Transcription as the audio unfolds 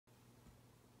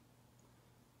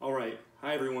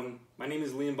Hi everyone, my name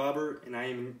is Liam Bobber and I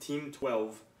am in Team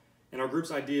 12, and our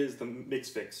group's idea is the Mix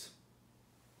Fix.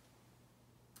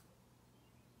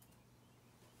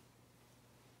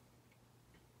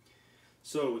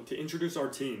 So, to introduce our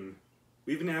team,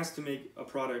 we've been asked to make a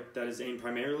product that is aimed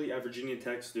primarily at Virginia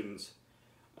Tech students,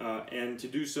 and to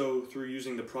do so through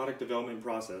using the product development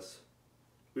process.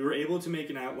 We were able to make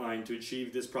an outline to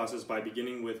achieve this process by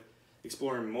beginning with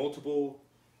exploring multiple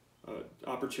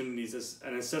opportunities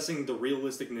and assessing the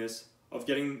realisticness of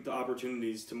getting the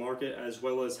opportunities to market, as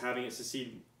well as having it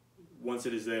succeed once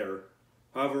it is there.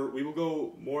 However, we will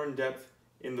go more in depth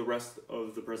in the rest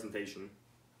of the presentation.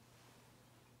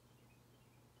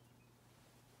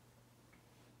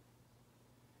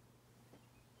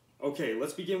 Okay,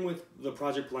 let's begin with the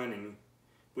project planning.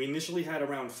 We initially had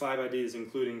around 5 ideas,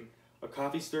 including a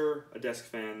coffee stir, a desk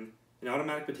fan, an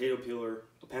automatic potato peeler,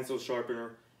 a pencil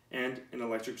sharpener, and an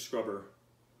electric scrubber.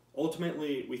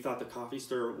 Ultimately, we thought the coffee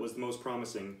stir was the most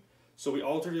promising, so we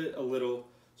altered it a little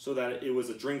so that it was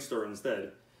a drink stir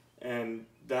instead, and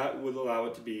that would allow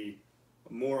it to be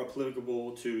more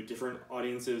applicable to different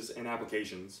audiences and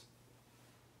applications.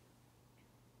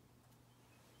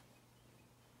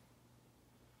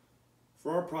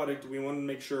 For our product, we wanted to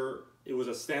make sure it was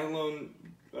a standalone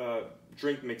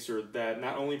drink mixer that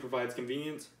not only provides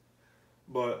convenience,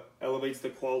 but elevates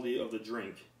the quality of the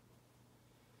drink.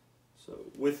 So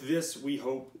with this, we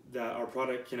hope that our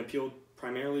product can appeal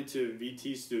primarily to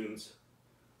VT students,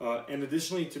 and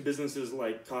additionally to businesses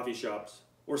like coffee shops,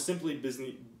 or simply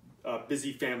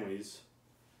busy families.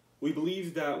 We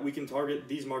believe that we can target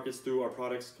these markets through our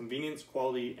product's convenience,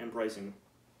 quality, and pricing.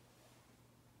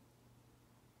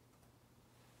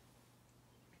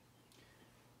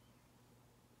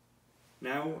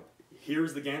 Now,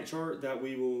 here's the Gantt chart that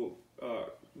will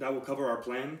cover our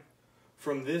plan.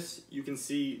 From this, you can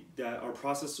see that our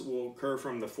process will occur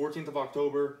from the 14th of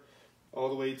October all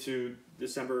the way to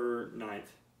December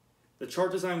 9th. The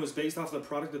chart design was based off the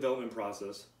product development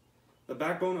process. The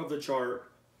backbone of the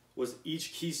chart was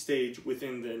each key stage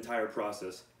within the entire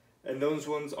process, and those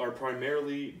ones are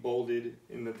primarily bolded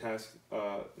in the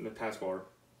taskbar.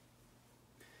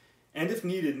 And if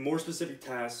needed, more specific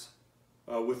tasks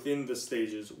within the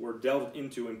stages were delved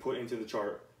into and put into the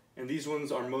chart, and these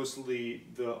ones are mostly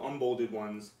the unbolded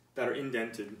ones that are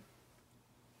indented.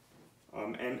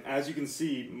 And as you can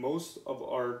see, most of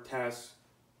our tasks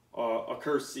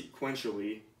occur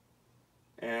sequentially,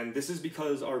 and this is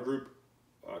because our group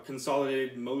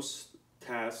consolidated most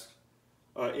tasks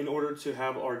in order to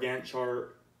have our Gantt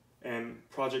chart and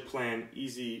project plan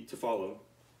easy to follow.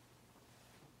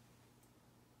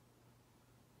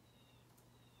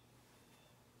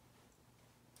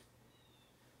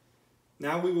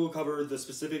 Now we will cover the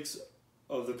specifics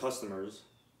of the customers.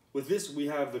 With this, we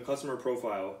have the customer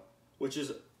profile, which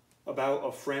is about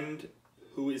a friend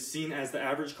who is seen as the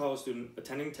average college student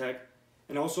attending tech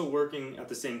and also working at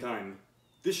the same time.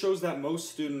 This shows that most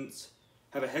students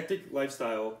have a hectic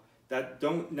lifestyle that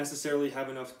don't necessarily have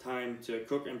enough time to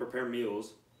cook and prepare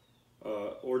meals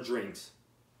or drinks,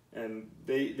 and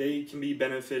they can be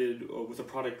benefited with a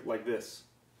product like this.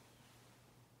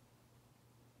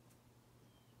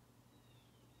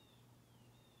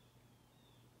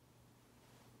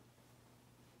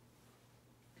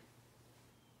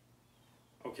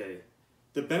 Okay,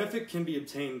 the benefit can be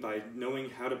obtained by knowing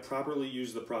how to properly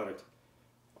use the product.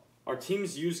 Our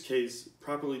team's use case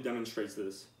properly demonstrates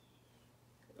this.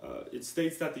 It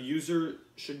states that the user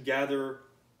should gather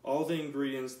all the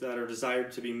ingredients that are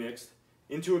desired to be mixed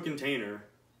into a container,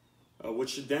 which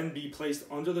should then be placed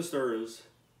under the stirrers.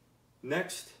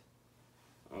 Next,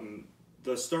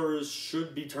 the stirrers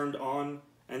should be turned on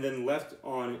and then left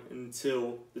on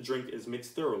until the drink is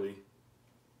mixed thoroughly.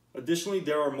 Additionally,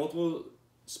 there are multiple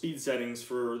speed settings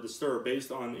for the stir based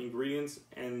on ingredients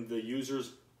and the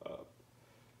user's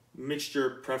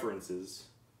mixture preferences.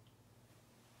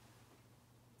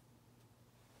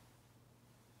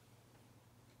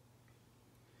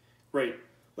 Great,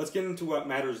 let's get into what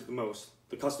matters the most,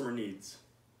 the customer needs.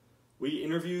 We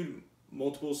interviewed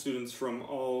multiple students from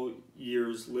all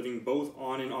years living both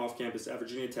on and off campus at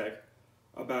Virginia Tech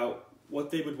about what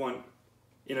they would want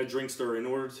in a drink stir in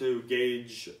order to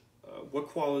gauge what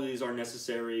qualities are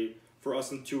necessary for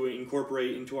us to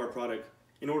incorporate into our product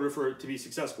in order for it to be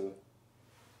successful.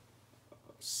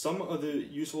 Some of the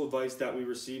useful advice that we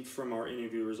received from our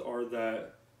interviewers are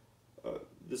that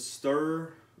the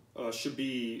stir should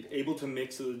be able to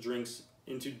mix the drinks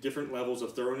into different levels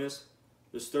of thoroughness.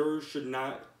 The stir should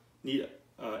not need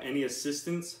any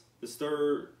assistance. The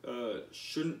stir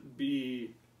shouldn't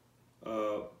be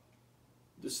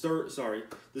the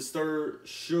stir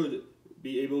should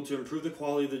be able to improve the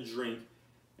quality of the drink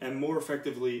and more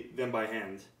effectively than by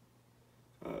hand.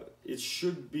 It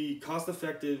should be cost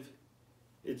effective,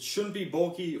 it shouldn't be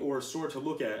bulky or sore to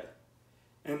look at,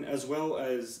 and as well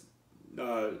as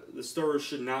the stirrer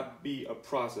should not be a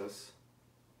process.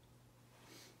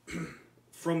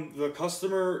 From the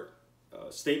customer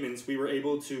statements, we were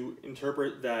able to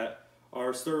interpret that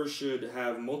our stirrer should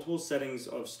have multiple settings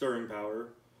of stirring power,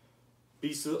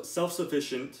 be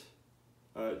self-sufficient,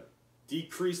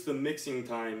 decrease the mixing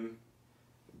time,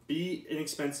 be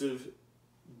inexpensive,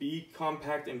 be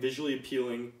compact and visually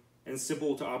appealing, and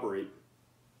simple to operate.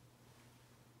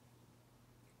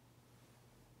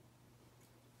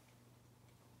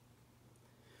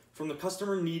 From the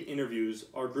customer need interviews,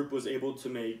 our group was able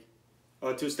to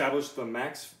establish the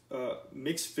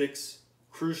mix fix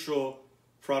crucial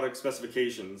product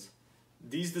specifications.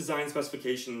 These design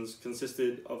specifications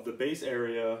consisted of the base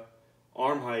area,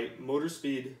 arm height, motor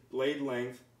speed, blade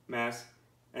length, mass,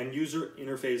 and user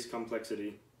interface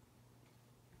complexity.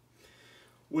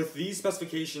 With these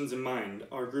specifications in mind,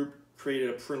 our group created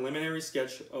a preliminary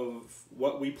sketch of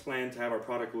what we plan to have our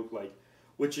product look like,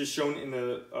 which is shown in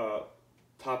the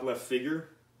top left figure,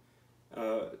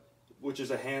 which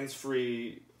is a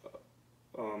hands-free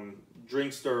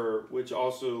drink stirrer, which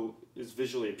also is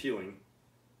visually appealing.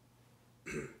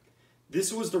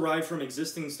 This was derived from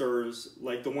existing stirrers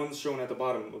like the ones shown at the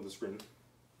bottom of the screen.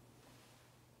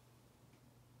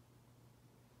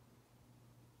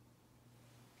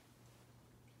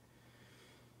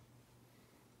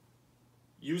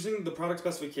 Using the product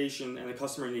specification and the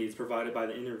customer needs provided by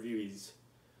the interviewees,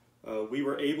 we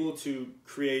were able to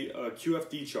create a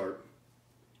QFD chart.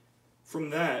 From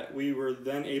that, we were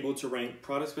then able to rank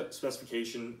product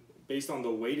specification based on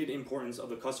the weighted importance of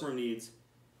the customer needs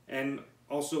and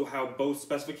also how both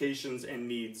specifications and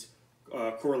needs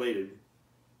correlated.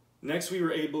 Next, we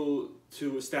were able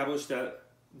to establish that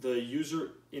the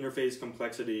user interface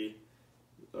complexity,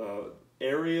 the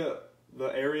area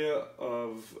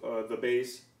of the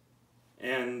base,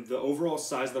 and the overall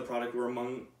size of the product were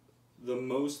among the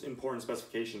most important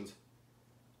specifications.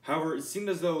 However, it seemed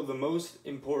as though the most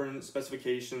important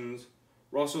specifications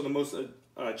were also the most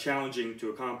challenging to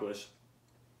accomplish.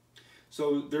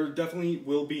 So there definitely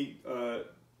will be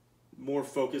more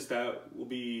focus that will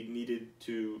be needed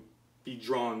to be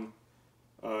drawn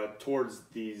towards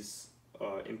these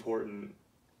important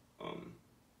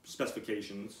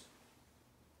specifications.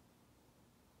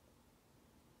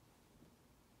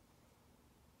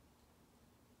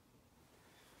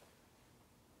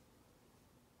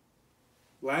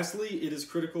 Lastly, it is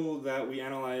critical that we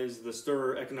analyze the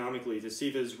stirrer economically to see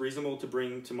if it is reasonable to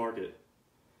bring to market.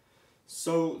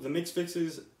 So the mix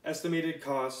fix's estimated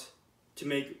cost to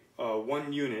make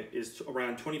one unit is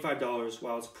around $25,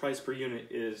 while its price per unit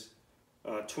is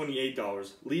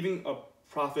 $28, leaving a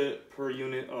profit per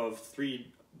unit of $3.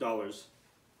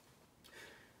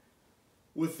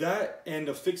 With that and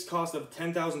a fixed cost of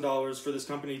 $10,000 for this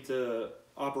company to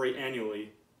operate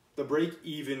annually, the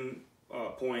break-even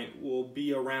point will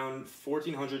be around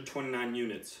 1,429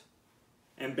 units.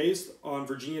 And based on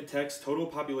Virginia Tech's total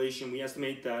population, we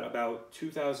estimate that about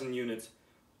 2,000 units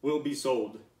will be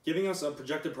sold, giving us a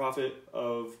projected profit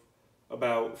of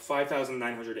about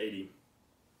 $5,980.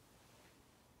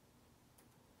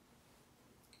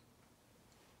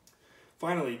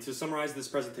 Finally, to summarize this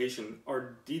presentation,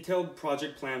 our detailed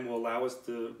project plan will allow us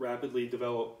to rapidly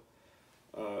develop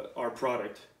our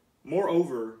product.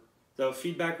 Moreover, the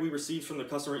feedback we received from the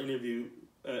customer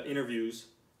interviews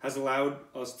has allowed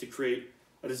us to create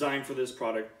a design for this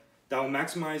product that will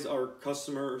maximize our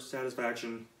customer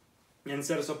satisfaction and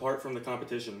set us apart from the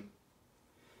competition.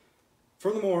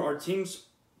 Furthermore, our team's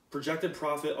projected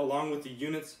profit along with the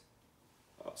units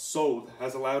sold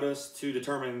has allowed us to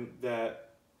determine that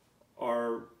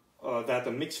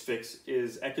the mix fix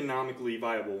is economically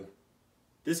viable.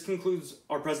 This concludes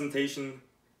our presentation.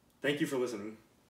 Thank you for listening.